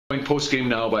Post game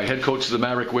now by head coach of the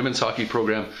Mavericks women's hockey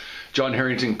program, John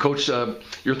Harrington. Coach,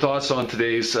 your thoughts on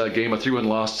today's game, a 3-1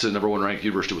 loss to #1 ranked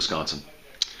University of Wisconsin?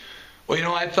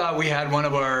 Well, I thought we had one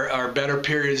of our better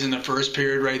periods in the first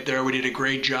period right there. We did a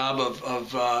great job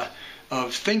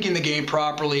of thinking the game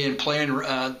properly and playing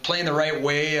the right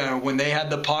way when they had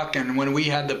the puck and when we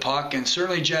had the puck, and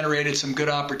certainly generated some good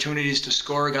opportunities to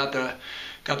score. Got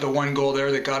the one goal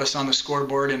there that got us on the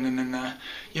scoreboard, and then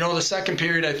the second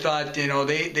period, I thought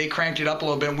they cranked it up a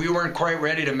little bit, and we weren't quite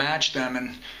ready to match them,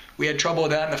 and we had trouble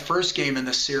with that in the first game in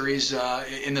the series.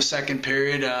 In the second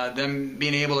period, them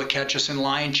being able to catch us in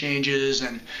line changes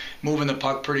and moving the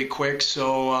puck pretty quick.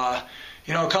 So a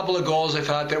couple of goals I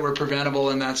thought that were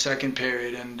preventable in that second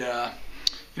period, and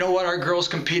you know what? Our girls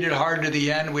competed hard to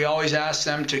the end. We always ask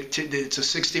them it's a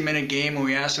 60-minute game, and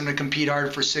we ask them to compete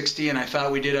hard for 60, and I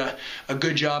thought we did a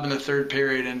good job in the third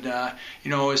period. And,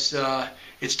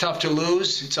 it's tough to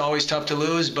lose. It's always tough to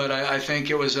lose, but I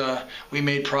think we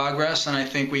made progress, and I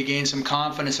think we gained some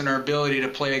confidence in our ability to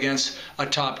play against a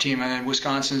top team. And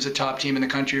Wisconsin's a top team in the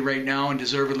country right now, and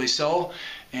deservedly so.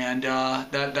 And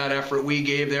that effort we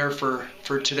gave there for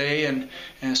today, and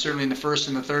certainly in the first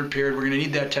and the third period, we're going to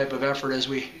need that type of effort as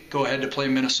we go ahead to play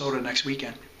Minnesota next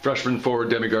weekend. Freshman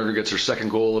forward Demi Gardner gets her second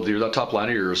goal of the year. That top line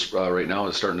of yours right now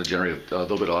is starting to generate a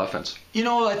little bit of offense.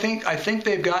 I think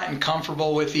they've gotten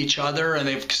comfortable with each other, and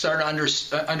they've started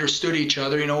understood each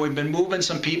other. We've been moving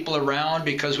some people around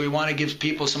because we want to give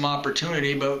people some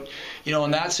opportunity, but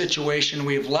in that situation,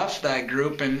 we've left that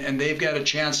group, and they've got a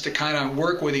chance to kind of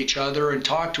work with each other and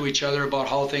talk to each other about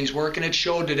how things work, and it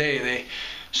showed today. They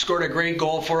scored a great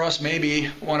goal for us, maybe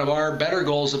one of our better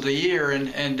goals of the year,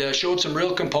 and showed some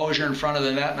real composure in front of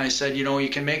the net. And I said, you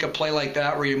can make a play like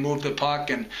that where you move the puck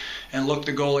and look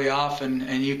the goalie off, and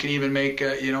you can even make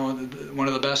one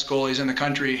of the best goalies in the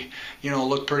country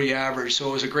look pretty average. So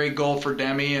it was a great goal for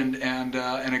Demi, and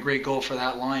a great goal for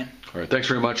that line. All right, thanks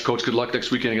very much, Coach. Good luck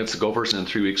next weekend against the Gophers, and in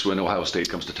 3 weeks when Ohio State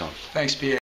comes to town. Thanks, P.A.